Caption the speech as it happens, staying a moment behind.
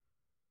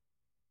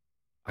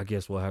I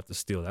guess we'll have to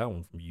steal that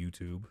one from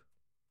YouTube.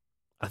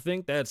 I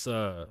think that's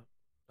let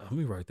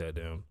me write that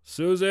down.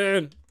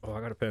 Susan. Oh,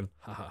 I got a pen.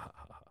 Ha ha ha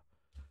ha.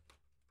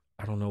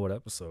 I don't know what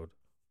episode.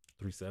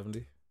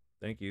 370.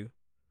 Thank you.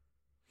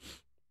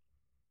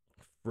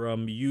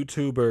 From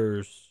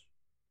YouTubers.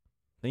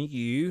 Thank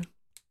you.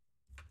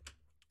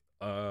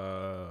 Put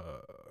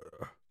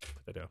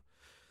that down.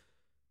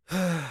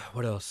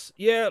 What else?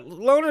 Yeah,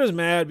 Loner's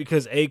mad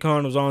because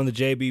Akon was on the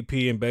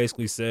JBP and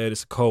basically said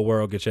it's a cold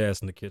world, get your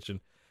ass in the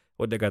kitchen.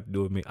 What they got to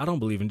do with me? I don't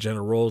believe in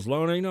gender roles,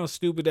 Loner. You know how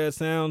stupid that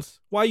sounds?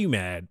 Why you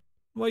mad?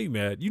 Why you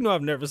mad? You know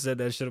I've never said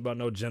that shit about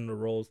no gender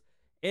roles.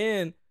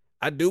 And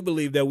I do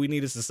believe that we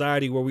need a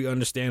society where we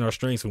understand our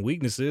strengths and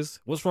weaknesses.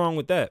 What's wrong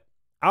with that?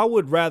 I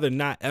would rather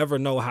not ever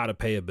know how to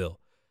pay a bill.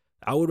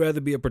 I would rather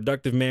be a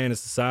productive man in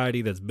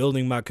society that's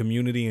building my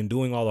community and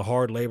doing all the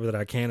hard labor that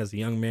I can as a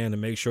young man to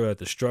make sure that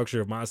the structure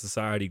of my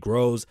society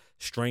grows,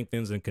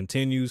 strengthens, and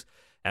continues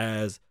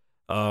as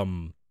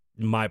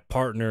my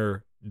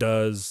partner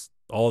does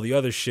all the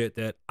other shit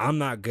that I'm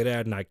not good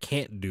at and I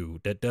can't do.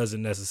 That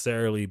doesn't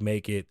necessarily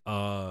make it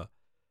I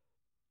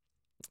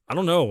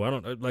don't know. I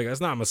don't like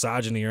that's not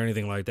misogyny or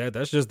anything like that.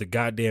 That's just the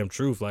goddamn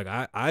truth. Like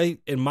I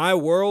in my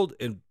world,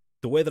 in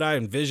the way that I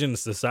envision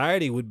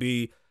society would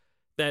be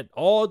that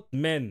all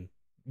men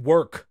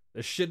work.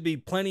 There should be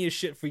plenty of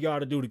shit for y'all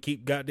to do to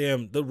keep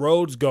goddamn the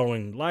roads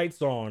going,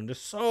 lights on.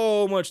 There's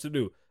so much to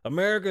do.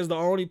 America is the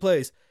only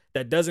place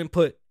that doesn't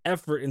put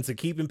effort into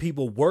keeping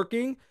people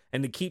working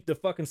and to keep the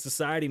fucking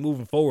society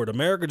moving forward.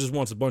 America just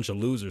wants a bunch of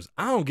losers.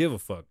 I don't give a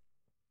fuck.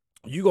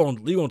 You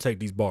gonna take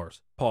these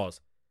bars.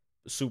 Pause.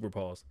 Super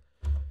pause.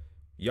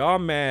 Y'all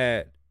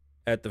mad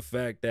at the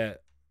fact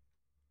that,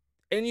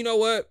 and you know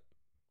what?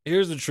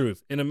 Here's the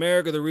truth. In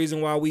America, the reason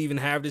why we even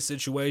have this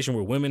situation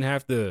where women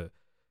have to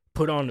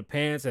put on the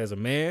pants as a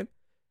man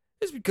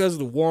is because of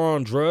the war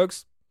on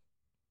drugs.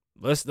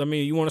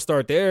 You want to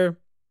start there.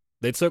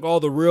 They took all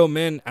the real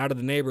men out of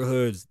the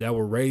neighborhoods that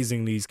were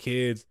raising these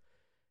kids.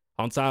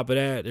 On top of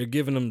that, they're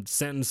giving them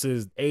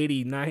sentences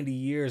 80, 90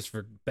 years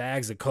for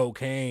bags of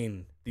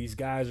cocaine. These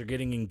guys are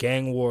getting in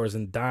gang wars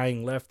and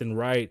dying left and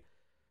right.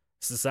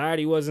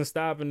 Society wasn't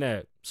stopping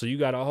that. So you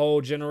got a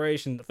whole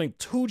generation, I think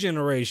 2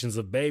 generations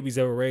of babies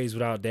that were raised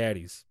without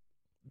daddies.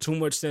 Too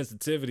much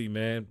sensitivity,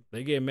 man.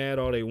 They get mad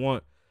all they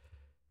want.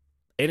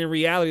 And in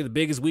reality, the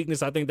biggest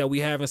weakness I think that we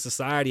have in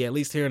society, at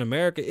least here in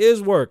America,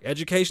 is work.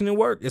 Education and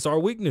work. It's our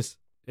weakness.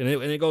 And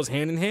it goes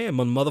hand in hand.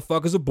 When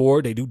motherfuckers are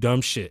bored, they do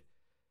dumb shit.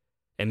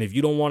 And if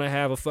you don't want to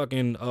have a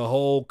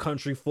whole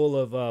country full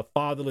of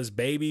fatherless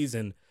babies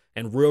and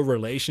real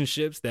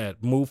relationships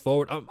that move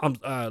forward,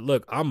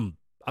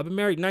 I've been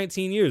married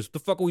 19 years. What the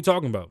fuck are we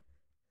talking about?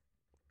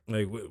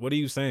 Like, what are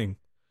you saying?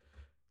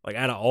 Like,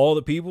 out of all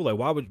the people, like,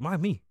 why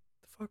me?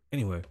 The fuck?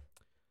 Anyway,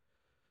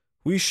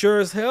 we sure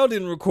as hell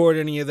didn't record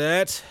any of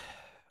that.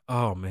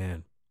 Oh,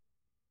 man.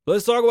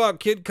 Let's talk about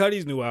Kid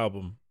Cudi's new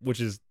album, which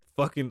is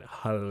fucking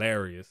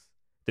hilarious.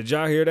 Did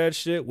y'all hear that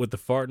shit with the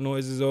fart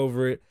noises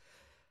over it?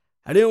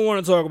 I didn't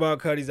want to talk about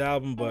Cudi's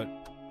album, but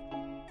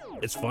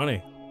it's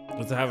funny.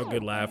 Let's have a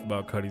good laugh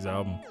about Cudi's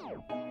album.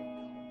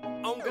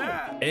 Oh,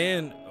 God.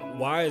 And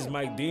why is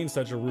Mike Dean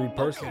such a rude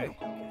person?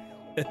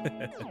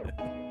 Okay.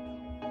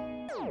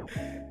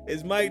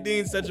 Is Mike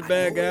Dean such a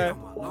bad guy?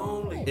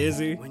 Is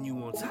he?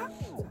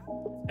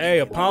 Hey,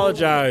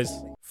 apologize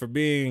for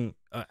being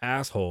an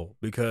asshole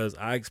because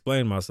I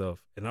explained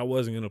myself and I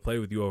wasn't going to play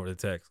with you over the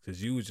text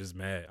because you was just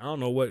mad. I don't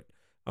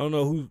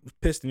know who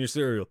pissed in your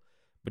cereal,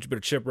 but you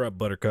better chip her up,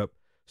 Buttercup.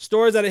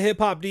 Stories out of Hip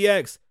Hop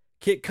DX.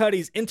 Kid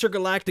Cudi's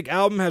Intergalactic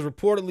album has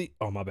reportedly...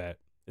 Oh, my bad.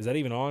 Is that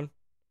even on?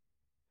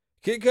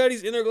 Kid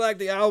Cudi's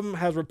Intergalactic album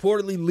has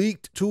reportedly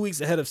leaked 2 weeks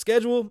ahead of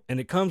schedule, and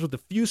it comes with a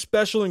few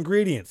special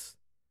ingredients.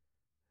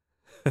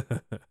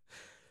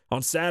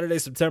 On Saturday,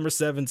 September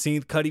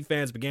 17th, Cudi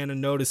fans began to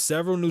notice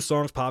several new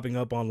songs popping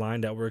up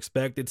online that were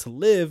expected to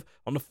live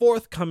on the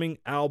forthcoming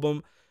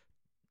album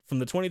from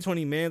the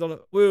 2020 Man.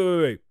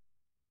 Wait.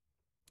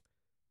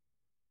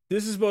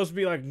 This is supposed to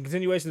be like a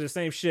continuation of the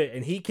same shit,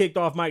 and he kicked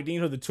off Mike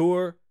Dean for the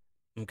tour.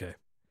 Okay.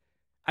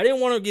 I didn't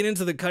want to get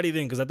into the Cudi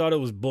thing because I thought it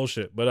was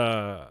bullshit,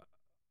 but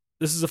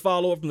this is a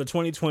follow-up from the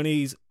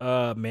 2020's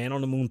Man on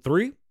the Moon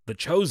 3, The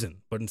Chosen.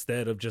 But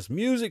instead of just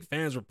music,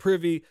 fans were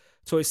privy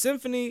to a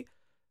symphony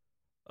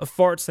of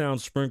fart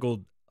sounds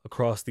sprinkled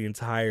across the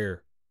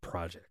entire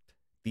project.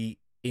 The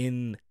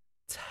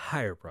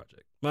entire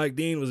project. Mike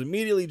Dean was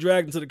immediately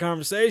dragged into the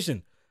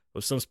conversation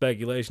with some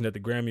speculation that the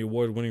Grammy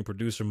Award-winning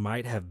producer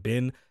might have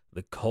been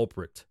the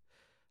culprit.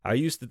 I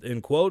used to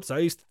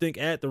think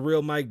the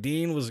real Mike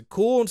Dean was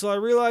cool until I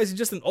realized he's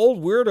just an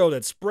old weirdo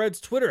that spreads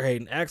Twitter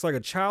hate and acts like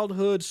a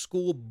childhood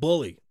school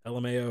bully.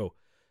 LMAO.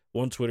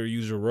 One Twitter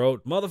user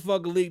wrote,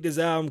 "Motherfucker leaked his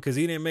album because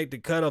he didn't make the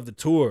cut of the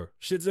tour.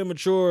 Shit's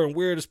immature and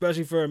weird,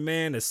 especially for a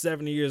man that's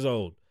 70 years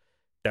old."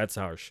 That's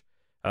harsh.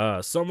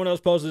 Someone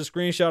else posted a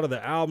screenshot of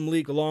the album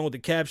leak along with the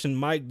caption,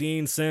 "Mike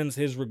Dean sends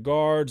his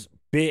regards,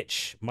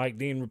 bitch." Mike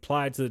Dean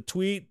replied to the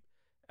tweet,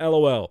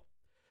 "LOL."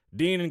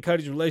 Dean and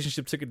Cudi's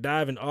relationship took a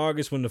dive in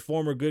August when the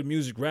former Good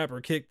Music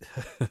rapper kicked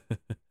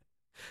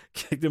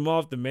kicked him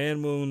off the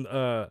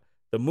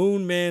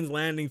Moon Man's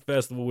Landing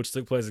Festival, which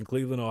took place in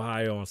Cleveland,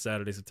 Ohio on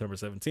Saturday, September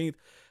 17th,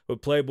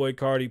 with Playboy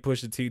Cardi,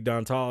 Pusha T,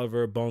 Don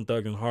Toliver, Bone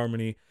Thugs and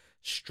Harmony,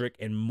 Strick,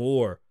 and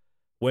more.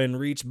 When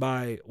reached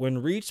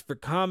for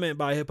comment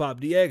by Hip Hop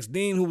DX,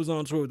 Dean, who was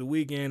on tour with The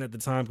Weeknd at the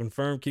time,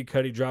 confirmed Kid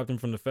Cudi dropped him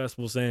from the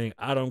festival, saying,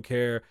 "I don't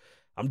care,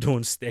 I'm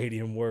doing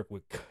stadium work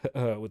with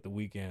The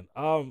Weeknd."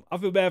 I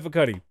feel bad for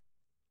Cudi.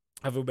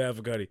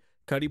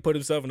 Cudi put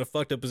himself in a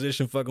fucked up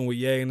position fucking with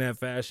Ye in that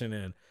fashion,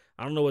 and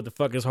I don't know what the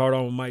fuck his hard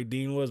on with Mike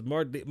Dean was.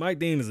 Mike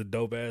Dean is a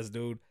dope ass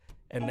dude,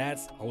 and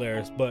that's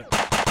hilarious. But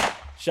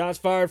shots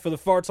fired for the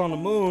Farts on the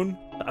Moon.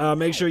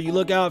 Make sure you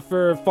look out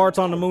for Farts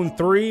on the Moon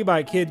 3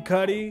 by Kid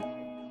Cudi.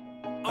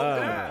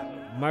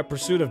 My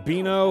Pursuit of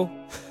Beano.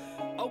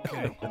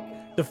 Okay.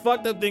 The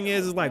fucked up thing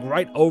is like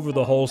right over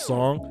the whole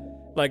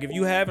song. Like if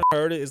you haven't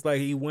heard it, it's like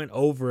he went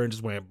over and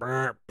just went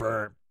burr,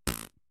 burr,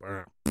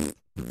 burr,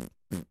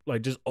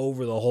 like just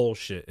over the whole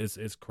shit.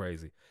 It's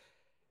crazy.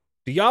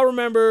 Do y'all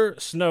remember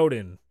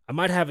Snowden? I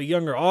might have a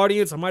younger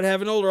audience. I might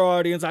have an older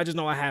audience. I just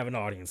know I have an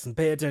audience, and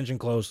pay attention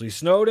closely.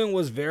 Snowden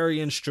was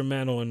very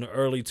instrumental in the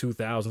early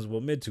 2000s,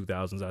 well, mid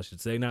 2000s, I should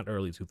say, not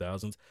early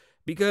 2000s,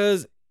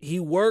 because he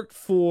worked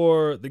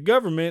for the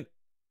government,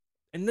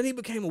 and then he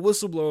became a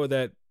whistleblower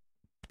that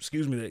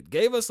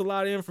gave us a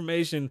lot of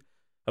information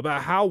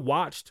about how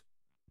watched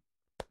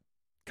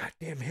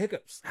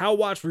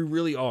we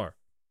really are.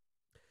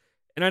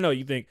 And I know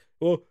you think,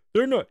 well,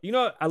 they're not. You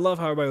know, I love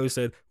how everybody always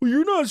said, well,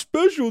 you're not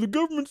special. The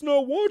government's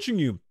not watching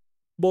you.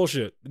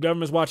 Bullshit. The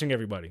government's watching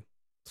everybody.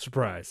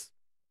 Surprise.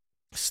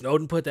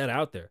 Snowden put that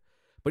out there.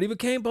 But he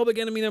became public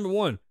enemy number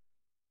one.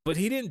 But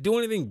he didn't do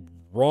anything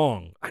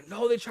wrong. I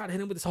know they tried to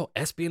hit him with this whole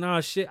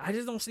espionage shit. I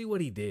just don't see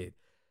what he did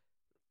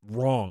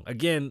wrong.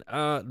 Again,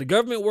 the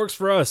government works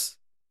for us.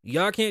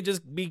 Y'all can't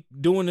just be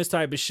doing this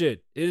type of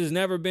shit. It has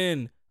never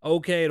been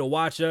okay to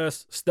watch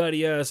us,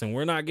 study us, and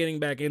we're not getting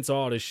back into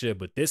all this shit.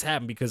 But this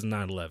happened because of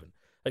 9/11.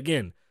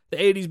 Again,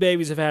 the 80s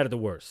babies have had it the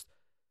worst.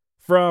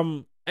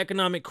 From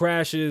economic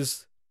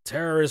crashes,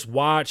 terrorist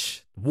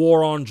watch,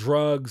 war on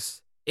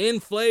drugs,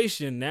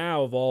 inflation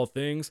now of all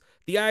things.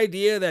 The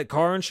idea that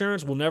car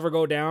insurance will never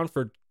go down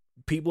for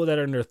people that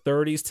are in their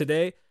 30s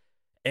today,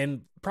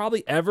 and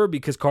probably ever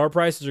because car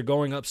prices are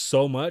going up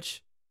so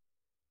much.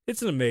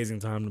 It's an amazing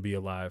time to be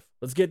alive.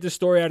 Let's get this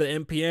story out of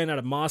NPN out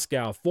of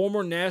Moscow.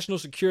 Former national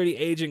security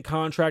agent,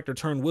 contractor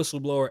turned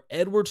whistleblower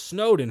Edward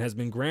Snowden has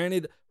been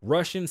granted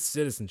Russian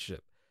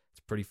citizenship.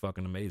 It's pretty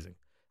fucking amazing.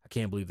 I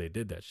can't believe they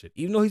did that shit,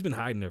 even though he's been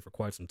hiding there for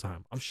quite some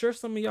time. I'm sure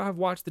some of y'all have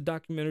watched the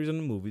documentaries and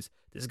the movies.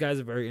 This guy's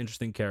a very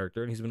interesting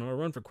character, and he's been on a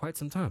run for quite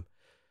some time.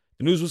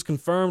 The news was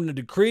confirmed in a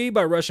decree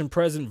by Russian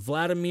President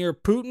Vladimir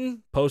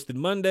Putin, posted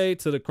Monday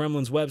to the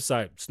Kremlin's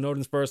website.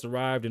 Snowden first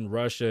arrived in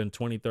Russia in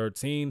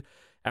 2013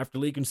 after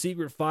leaking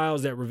secret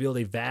files that revealed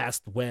a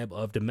vast web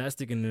of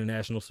domestic and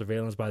international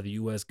surveillance by the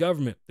U.S.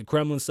 government. The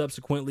Kremlin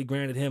subsequently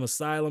granted him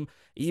asylum,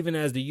 even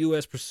as the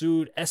U.S.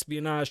 pursued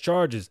espionage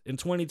charges. In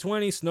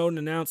 2020, Snowden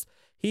announced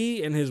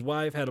he and his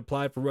wife had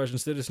applied for Russian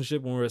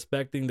citizenship and were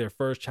expecting their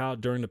first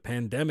child during the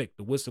pandemic.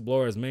 The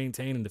whistleblower has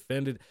maintained and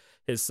defended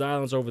his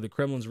silence over the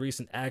Kremlin's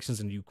recent actions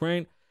in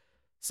Ukraine,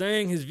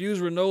 saying his views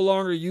were no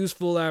longer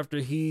useful after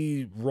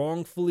he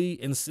wrongfully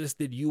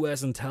insisted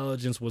U.S.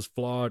 intelligence was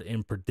flawed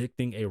in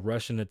predicting a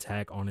Russian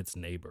attack on its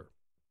neighbor.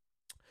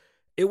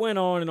 It went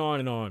on and on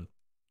and on.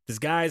 This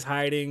guy's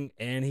hiding,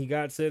 and he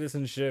got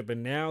citizenship,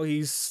 and now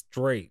he's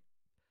straight.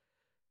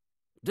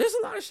 There's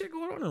a lot of shit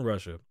going on in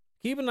Russia.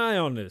 Keep an eye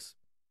on this.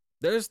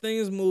 There's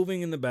things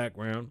moving in the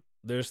background.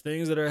 There's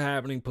things that are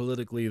happening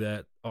politically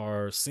that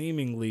are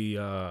seemingly,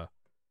 damn,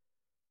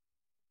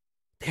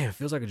 it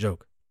feels like a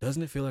joke.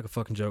 Doesn't it feel like a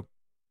fucking joke?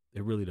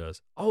 It really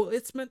does. Oh,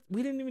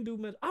 we didn't even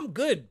do I'm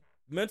good.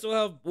 Mental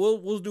health.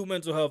 We'll do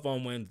mental health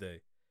on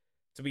Wednesday.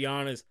 To be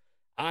honest,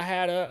 I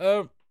had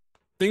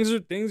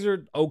things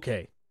are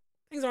okay.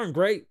 Things aren't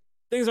great.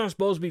 Things aren't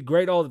supposed to be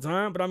great all the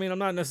time, but I mean, I'm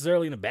not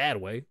necessarily in a bad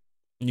way.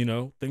 You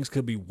know, things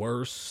could be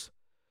worse.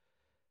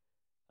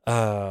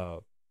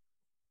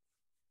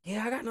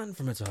 Yeah, I got nothing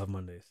for Mental Health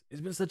Mondays. It's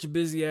been such a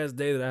busy ass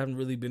day that I haven't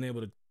really been able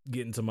to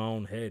get into my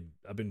own head.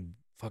 I've been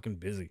fucking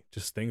busy.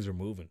 Just things are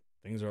moving.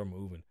 Things are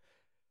moving.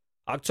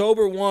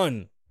 October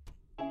 1.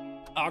 Here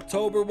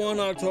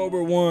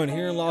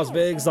in Las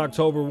Vegas,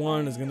 October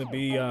 1 is going to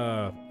be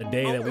a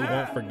day that we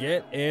won't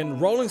forget. And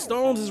Rolling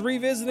Stones is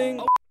revisiting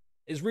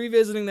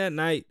that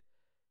night.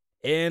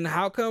 And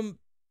how come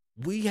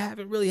we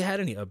haven't really had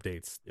any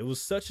updates? It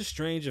was such a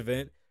strange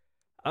event.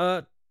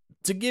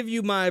 To give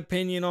you my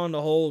opinion on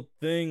the whole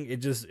thing,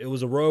 it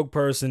was a rogue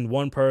person.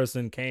 One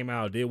person came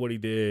out, did what he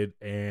did,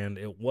 and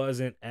it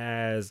wasn't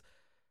as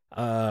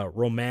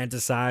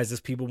romanticized as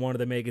people wanted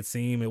to make it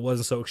seem. It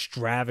wasn't so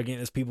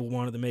extravagant as people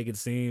wanted to make it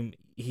seem.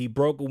 He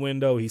broke a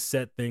window. He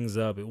set things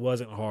up. It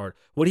wasn't hard.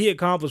 What he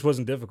accomplished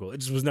wasn't difficult. It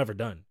just was never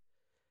done.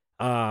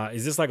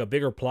 Is this like a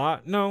bigger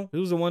plot? No, it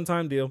was a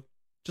one-time deal.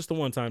 Just a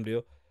one-time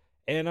deal.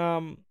 And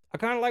I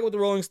kind of like what the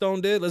Rolling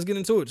Stone did. Let's get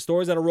into it.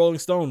 Stories out of Rolling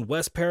Stone.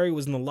 Wes Perry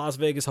was in the Las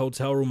Vegas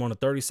hotel room on the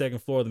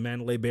 32nd floor of the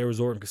Mandalay Bay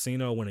Resort and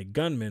Casino when a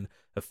gunman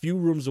a few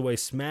rooms away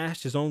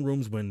smashed his own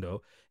room's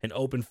window and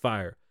opened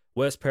fire.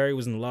 Wes Perry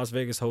was in the Las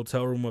Vegas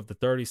hotel room of the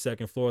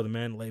 32nd floor of the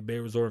Mandalay Bay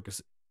Resort and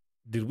Casino.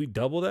 Did we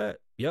double that?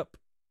 Yep.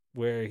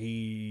 Where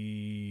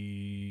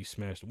he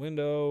smashed the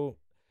window.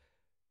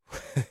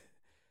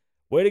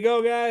 Way to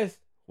go, guys.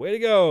 Way to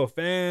go.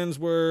 Fans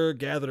were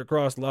gathered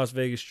across the Las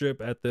Vegas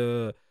Strip at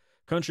the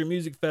Country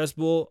Music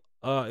Festival.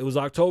 It was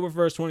October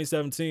 1st,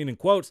 2017. In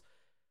quotes,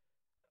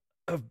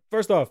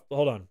 first off,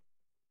 hold on.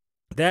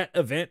 That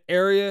event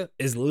area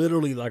is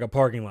literally like a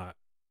parking lot,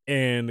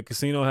 and the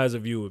casino has a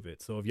view of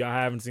it. So if y'all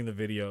haven't seen the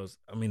videos,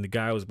 I mean, the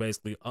guy was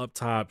basically up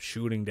top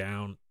shooting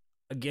down.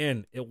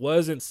 Again, it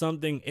wasn't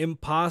something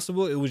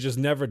impossible. It was just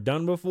never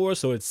done before,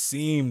 so it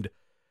seemed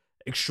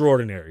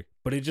extraordinary,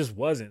 but it just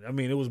wasn't. I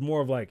mean, it was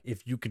more of like,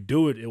 if you could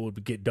do it, it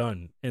would get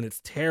done. And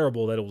it's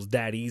terrible that it was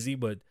that easy,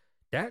 but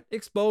that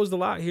exposed a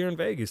lot here in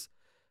Vegas.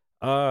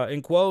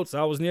 In quotes,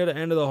 I was near the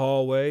end of the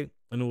hallway,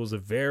 and it was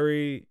and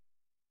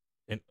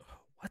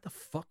what the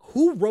fuck?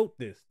 Who wrote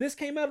this? This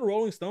came out of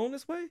Rolling Stone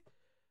this way?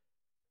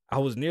 I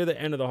was near the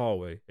end of the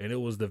hallway, and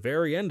it was the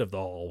very end of the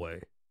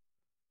hallway.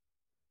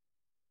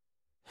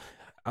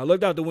 I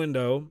looked out the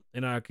window,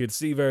 and I could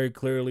see very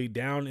clearly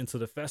down into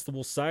the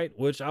festival site,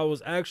 which I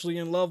was actually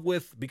in love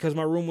with because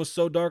my room was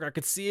so dark I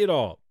could see it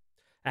all.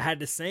 I had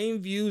the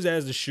same views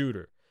as the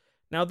shooter.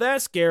 Now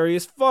that's scary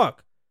as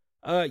fuck.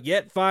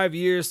 Yet 5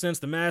 years since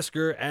the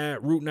massacre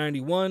at Route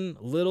 91,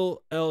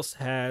 little else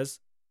has.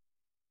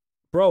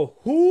 Bro,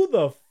 who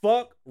the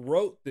fuck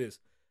wrote this?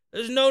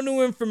 There's no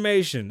new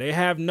information. They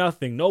have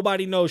nothing.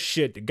 Nobody knows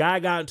shit. The guy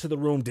got into the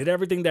room, did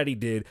everything that he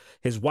did.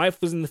 His wife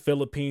was in the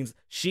Philippines.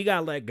 She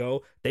got let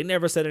go. They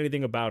never said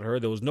anything about her.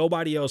 There was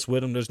nobody else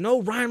with him. There's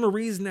no rhyme or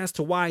reason as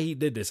to why he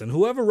did this. And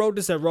whoever wrote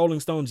this at Rolling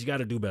Stones, you got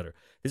to do better.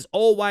 This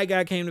old white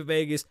guy came to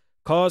Vegas,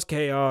 caused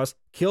chaos,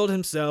 killed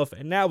himself,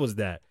 and that was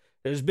that.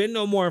 There's been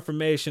no more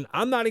information.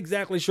 I'm not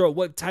exactly sure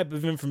what type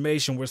of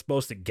information we're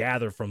supposed to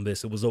gather from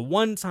this. It was a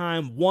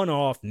one-time,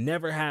 one-off,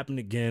 never happened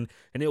again.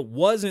 And it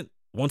wasn't,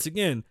 once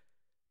again,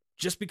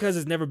 just because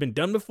it's never been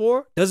done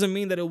before doesn't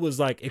mean that it was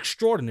like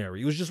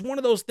extraordinary. It was just one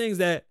of those things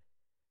that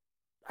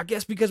I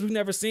guess because we've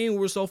never seen,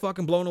 we're so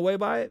fucking blown away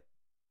by it.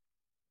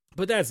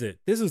 But that's it.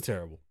 This is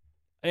terrible.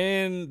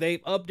 And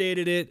they've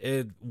updated it.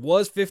 It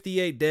was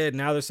 58 dead.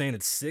 Now they're saying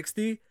it's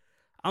 60.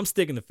 I'm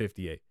sticking to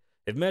 58.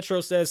 If Metro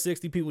says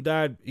 60 people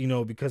died,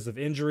 because of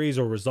injuries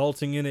or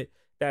resulting in it,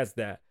 that's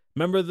that.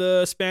 Remember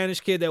the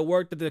Spanish kid that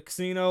worked at the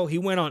casino? He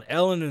went on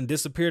Ellen and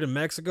disappeared in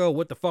Mexico.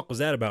 What the fuck was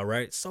that about,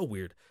 right? So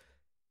weird.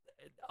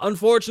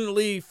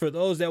 Unfortunately, for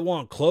those that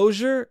want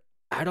closure,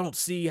 I don't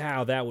see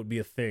how that would be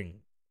a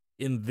thing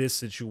in this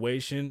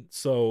situation.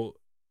 So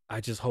I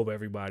just hope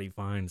everybody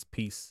finds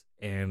peace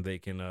and they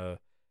can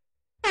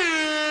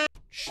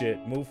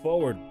move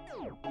forward.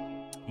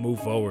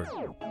 Move forward.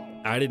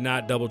 I did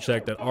not double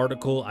check that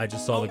article. I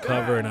just saw the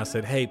cover and I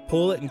said, hey,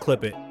 pull it and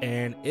clip it.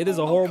 And it is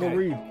a horrible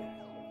read.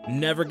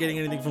 Never getting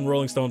anything from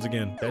Rolling Stones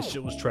again. That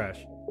shit was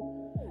trash.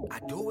 I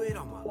do it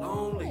on my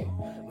lonely.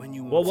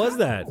 What was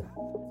that?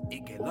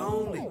 It get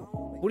lonely.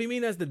 What do you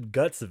mean that's the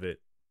guts of it?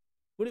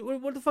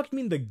 What the fuck do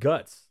you mean the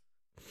guts?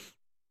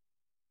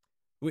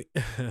 We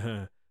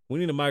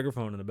need a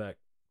microphone in the back.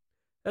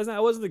 It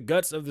wasn't the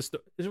guts of the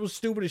story. It was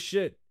stupid as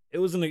shit. It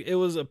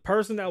was a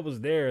person that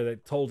was there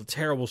that told a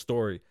terrible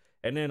story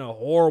and then a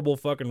horrible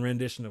fucking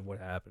rendition of what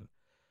happened.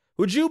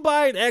 Would you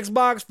buy an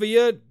Xbox for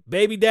your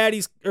baby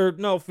daddy's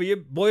for your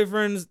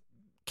boyfriend's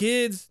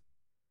kids?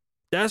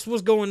 That's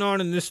what's going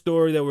on in this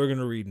story that we're going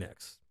to read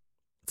next.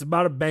 It's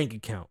about a bank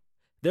account.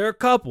 They're a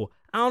couple.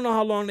 I don't know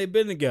how long they've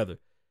been together,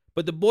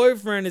 but the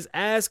boyfriend is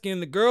asking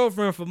the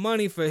girlfriend for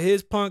money for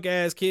his punk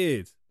ass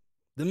kids.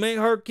 Them ain't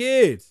her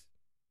kids.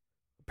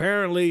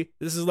 Apparently,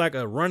 this is like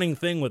a running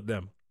thing with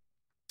them.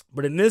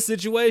 But in this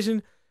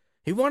situation,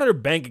 he wanted her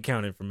bank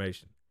account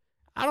information.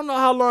 I don't know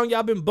how long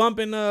y'all been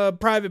bumping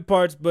private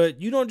parts,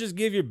 but you don't just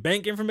give your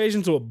bank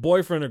information to a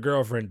boyfriend or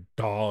girlfriend,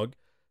 dog.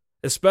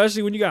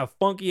 Especially when you got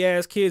funky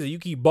ass kids and you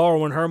keep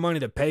borrowing her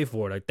money to pay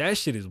for it. Like, that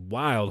shit is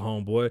wild,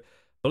 homeboy.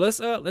 But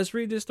let's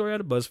read this story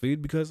out of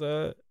BuzzFeed because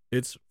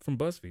it's from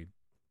BuzzFeed.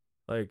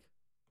 Like,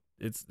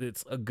 it's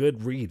a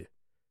good read.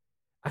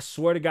 I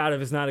swear to God,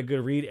 if it's not a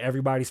good read,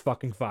 everybody's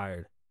fucking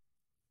fired.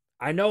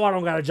 I know I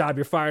don't got a job.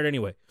 You're fired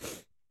anyway.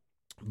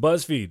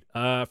 BuzzFeed.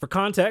 For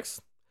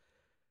context,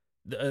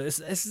 this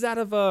is out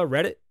of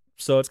Reddit,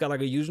 so it's got like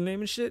a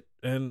username and shit,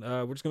 and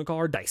we're just gonna call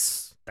her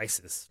Dice.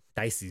 Dices.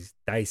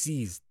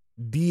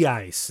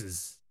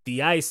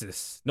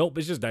 Nope,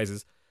 it's just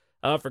Dices.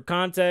 For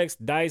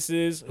context,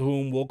 Dices,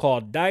 whom we'll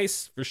call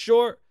Dice for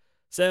short,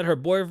 said her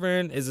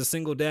boyfriend is a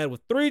single dad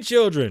with 3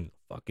 children.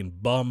 Fucking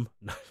bum.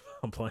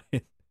 I'm playing.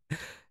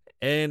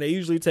 And they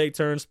usually take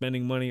turns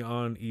spending money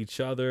on each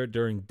other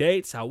during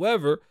dates.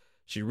 However,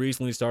 she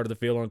recently started to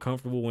feel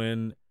uncomfortable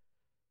when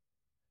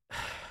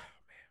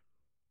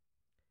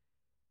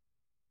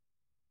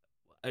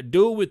a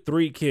dude with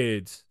 3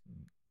 kids,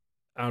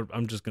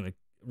 I'm just going to,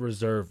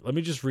 reserved. Let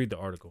me just read the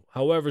article.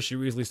 However, she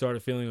recently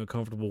started feeling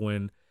uncomfortable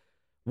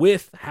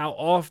with how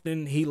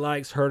often he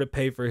likes her to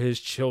pay for his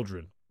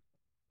children.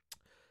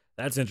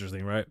 That's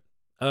interesting, right?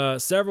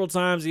 Several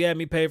times he had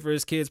me pay for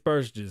his kids'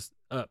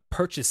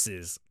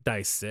 purchases,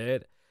 Dice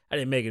said. I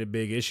didn't make it a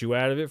big issue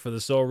out of it for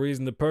the sole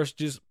reason the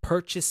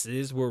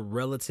purchases were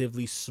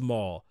relatively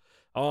small.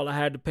 All I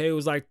had to pay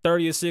was like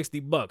 30 or 60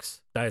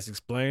 bucks, Dice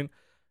explained.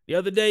 The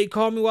other day he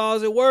called me while I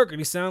was at work and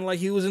he sounded like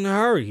he was in a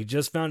hurry. He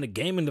just found a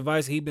gaming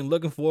device he'd been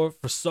looking for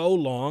so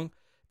long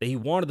that he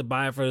wanted to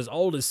buy it for his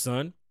oldest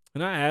son.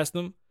 And I asked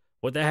him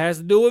what that has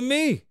to do with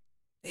me.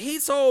 He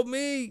told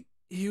me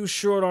he was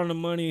short on the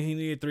money and he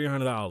needed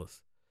 $300.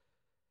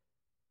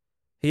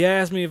 He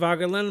asked me if I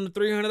could lend him the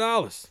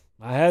 $300.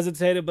 I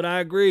hesitated, but I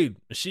agreed.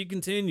 She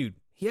continued.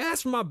 He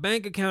asked for my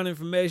bank account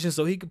information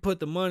so he could pull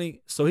the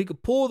money,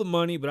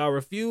 but I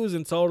refused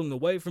and told him to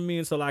wait for me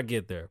until I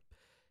get there.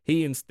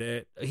 He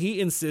insisted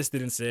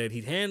and said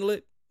he'd handle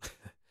it.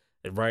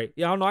 Right?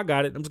 Yeah, I know, I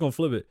got it. I'm just gonna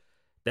flip it.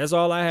 That's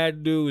all I had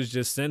to do was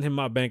just send him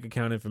my bank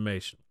account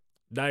information.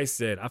 Dice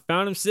said, I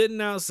found him sitting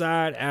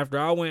outside after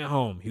I went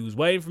home. He was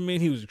waiting for me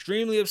and he was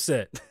extremely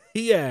upset.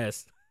 He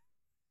asked,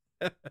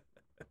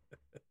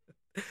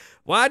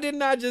 why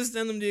didn't I just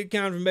send him the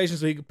account information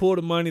so he could pull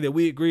the money that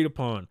we agreed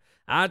upon?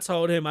 I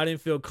told him I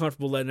didn't feel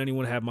comfortable letting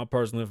anyone have my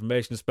personal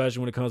information,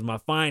 especially when it comes to my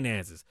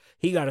finances.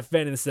 He got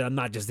offended and said, I'm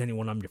not just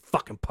anyone, I'm your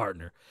fucking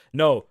partner.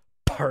 No,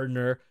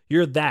 partner,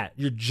 you're that.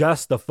 You're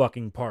just a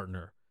fucking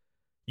partner.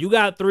 You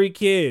got 3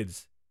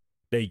 kids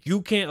that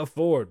you can't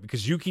afford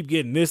because you keep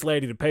getting this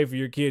lady to pay for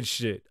your kids'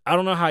 shit. I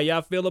don't know how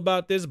y'all feel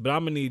about this, but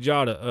I'm gonna need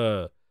y'all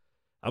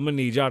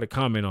to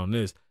comment on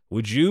this.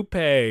 Would you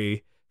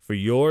pay for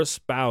your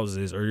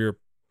spouses or your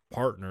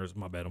partners?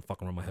 My bad, I'm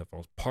fucking around my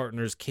headphones.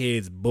 Partners,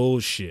 kids,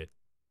 bullshit.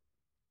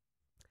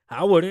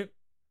 I wouldn't.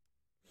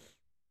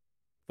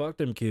 Fuck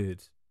them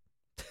kids.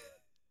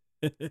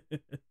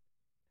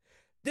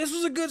 This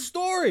was a good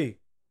story.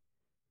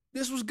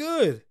 This was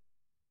good.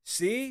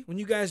 See, when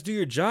you guys do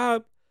your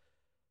job,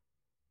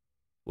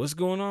 what's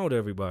going on with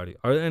everybody?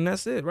 And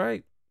that's it,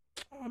 right?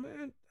 Oh,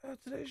 man,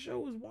 today's show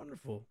was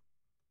wonderful.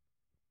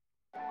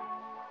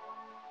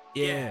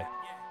 Yeah.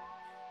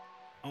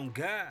 On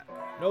God.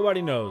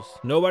 Nobody knows.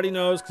 Nobody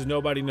knows because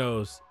nobody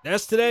knows.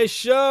 That's today's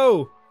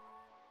show.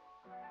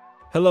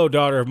 Hello,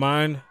 daughter of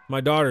mine.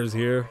 My daughter's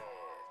here.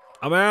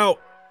 I'm out.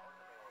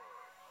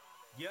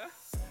 Yeah.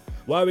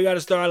 Why we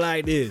gotta start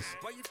like this?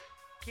 Why you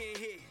can't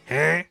hit?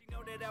 Huh? You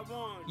know that I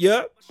won.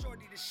 Yep.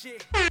 Shorty the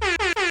shit. But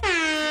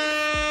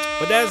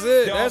that's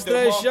it. That's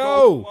today's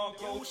show.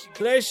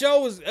 Today's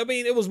show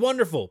it was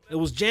wonderful. It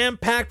was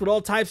jam-packed with all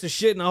types of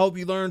shit, and I hope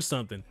you learned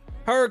something.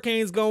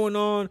 Hurricanes going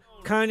on.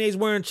 Kanye's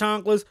wearing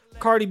chanclas.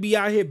 Cardi B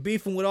out here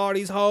beefing with all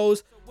these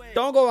hoes.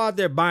 Don't go out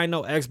there buying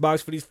no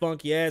Xbox for these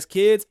funky ass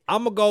kids.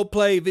 I'ma go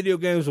play video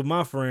games with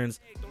my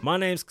friends. My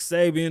name's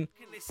Kasabian.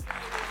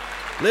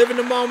 Live in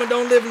the moment,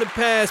 don't live in the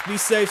past. Be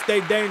safe, stay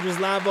dangerous.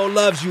 Lavoe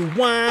loves you.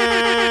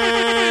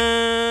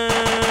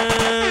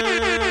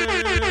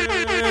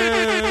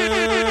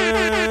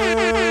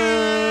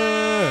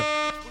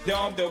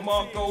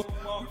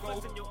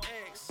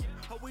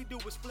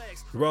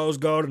 Rose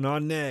golden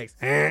on next.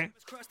 Huh?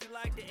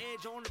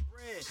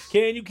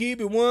 Can you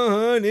keep it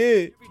 100?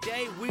 Every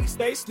day we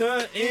Stay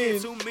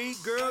stunting. To me,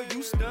 girl,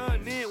 you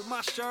stunning. With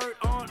my shirt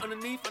on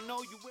underneath, I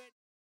know you wear